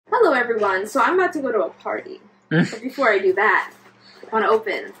everyone, so I'm about to go to a party. But before I do that, I want to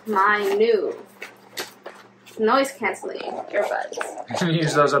open my new noise cancelling earbuds. You can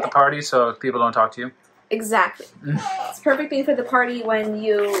use those at the party so people don't talk to you? Exactly. It's a perfect thing for the party when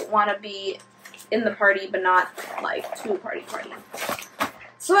you want to be in the party but not like too party.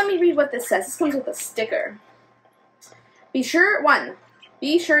 So let me read what this says. This comes with a sticker. Be sure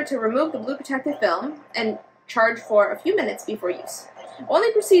to remove the blue protective film and charge for a few minutes before use.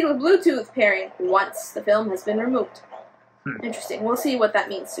 Only proceed with Bluetooth pairing once the film has been removed. Interesting. We'll see what that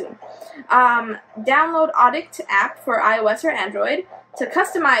means soon. Download ODDICT app for iOS or Android to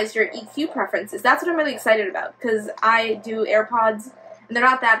customize your EQ preferences. That's what I'm really excited about because I do AirPods and they're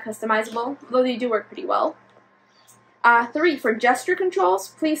not that customizable, though they do work pretty well. 3. For gesture controls,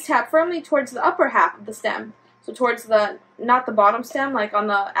 please tap firmly towards the upper half of the stem. So towards not the bottom stem like on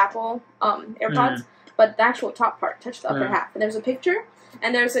the Apple AirPods, but the actual top part. Touch the upper half. And there's a picture,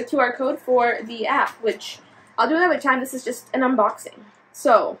 and there's a QR code for the app, which I'll do another time. This is just an unboxing.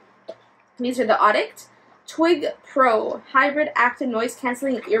 So, these are the ODDICT TWIG Pro Hybrid Active Noise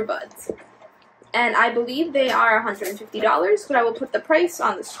Cancelling Earbuds. And I believe they are $150, but I will put the price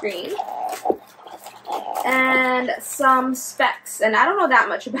on the screen. And some specs. And I don't know that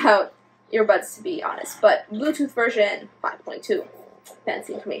much about earbuds, to be honest, but Bluetooth version 5.2.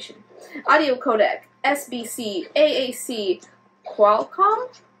 Fancy information. Audio codec, SBC, AAC, Qualcomm,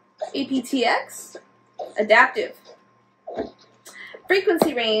 aptX, adaptive.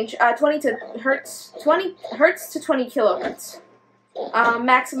 Frequency range, 20 hertz to 20 kilohertz.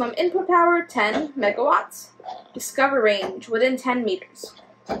 Maximum input power, 10 megawatts. Discover range, within 10 meters.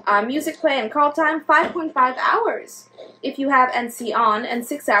 Music play and call time, 5.5 hours if you have NC on, and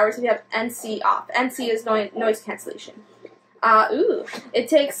 6 hours if you have NC off. NC is noise cancellation. It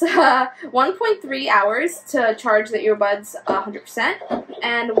takes 1.3 hours to charge the earbuds 100%,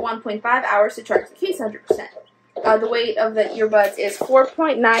 and 1.5 hours to charge the case 100%. The weight of the earbuds is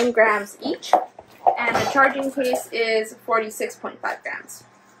 4.9 grams each, and the charging case is 46.5 grams.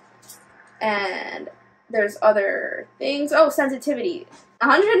 And there's other things. Oh, sensitivity.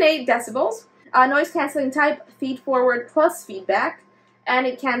 108 decibels. Noise cancelling type, feed forward plus feedback. And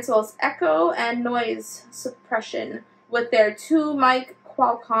it cancels echo and noise suppression with their 2-mic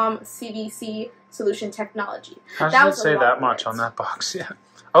Qualcomm CVC solution technology. How does it say that much on that box? Yeah.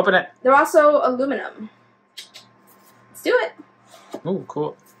 Open it. They're also aluminum. Let's do it. Ooh,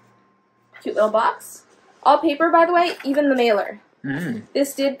 cool. Cute little box. All paper, by the way, even the mailer.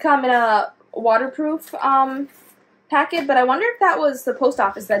 This did come in a waterproof packet, but I wonder if that was the post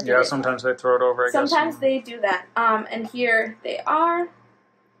office that did it. Yeah, sometimes they throw it over, I guess. Sometimes they do that. And here they are.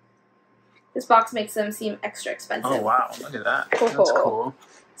 This box makes them seem extra expensive. Oh, wow. Look at that. Cool. That's cool.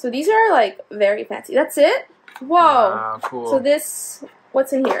 So these are, like, very fancy. That's it? Whoa. Wow, cool. So this,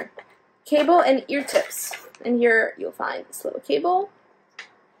 what's in here? Cable and ear tips. And here you'll find this little cable.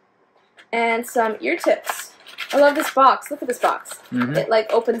 And some ear tips. I love this box. Look at this box. It,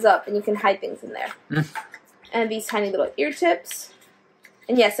 like, opens up and you can hide things in there. And these tiny little ear tips.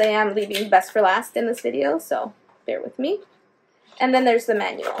 And yes, I am leaving best for last in this video, so bear with me. And then there's the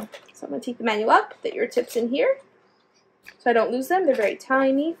manual. So I'm going to take the manual up, the ear tips in here, so I don't lose them. They're very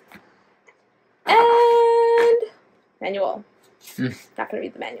tiny. And manual. Not going to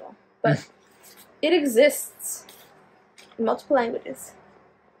read the manual, but it exists in multiple languages.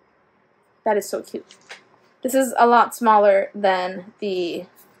 That is so cute. This is a lot smaller than the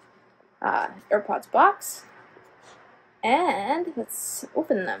AirPods box. And let's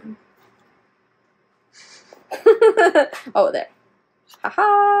open them. Oh, there.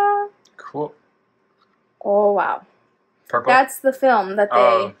 Haha. Cool. Oh, wow. Purple? That's the film that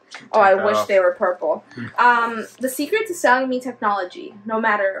they... I wish they were purple. The secret to Xiaomi technology, no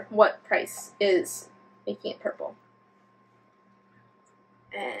matter what price, is making it purple.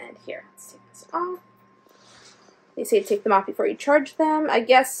 And here, let's take this off. They say take them off before you charge them. I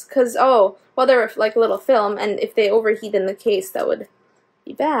guess because, well, they're like a little film, and if they overheat in the case, that would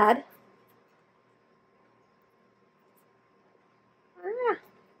be bad.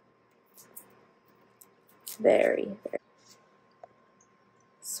 Very.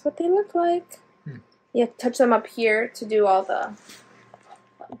 That's what they look like. You have to touch them up here to do all the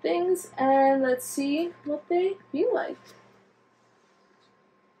fun things. And let's see what they feel like.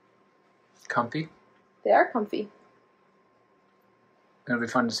 Comfy? They are comfy. It'll be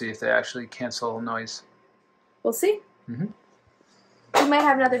fun to see if they actually cancel noise. We'll see. We might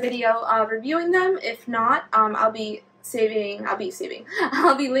have another video reviewing them. If not, I'll be linking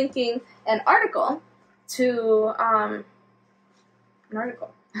an article to I'll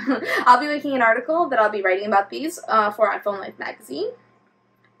be linking an article that I'll be writing about these for iPhone Life magazine.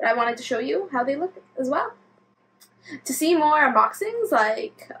 But I wanted to show you how they look as well. To see more unboxings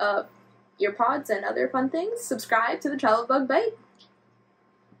like earpods and other fun things, subscribe to the TWIG.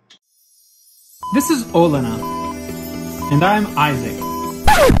 This is Olena. And I'm Isaac.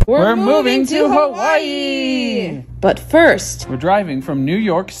 We're moving to Hawaii! But first, We're driving from New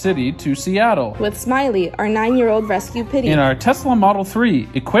York City to Seattle with Smiley, our 9-year-old rescue pitty. in our Tesla Model 3,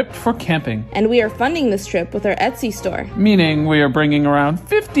 equipped for camping. And we are funding this trip with our Etsy store. Meaning we are bringing around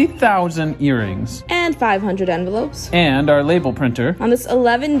 50,000 earrings. And 500 envelopes. And our label printer. On this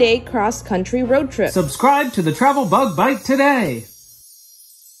 11-day cross-country road trip. Subscribe to the Travel Bug Bite today.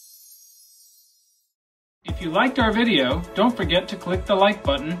 If you liked our video, don't forget to click the like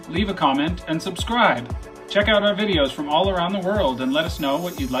button, leave a comment, and subscribe. Check out our videos from all around the world and let us know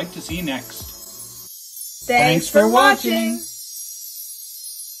what you'd like to see next. Thanks for watching!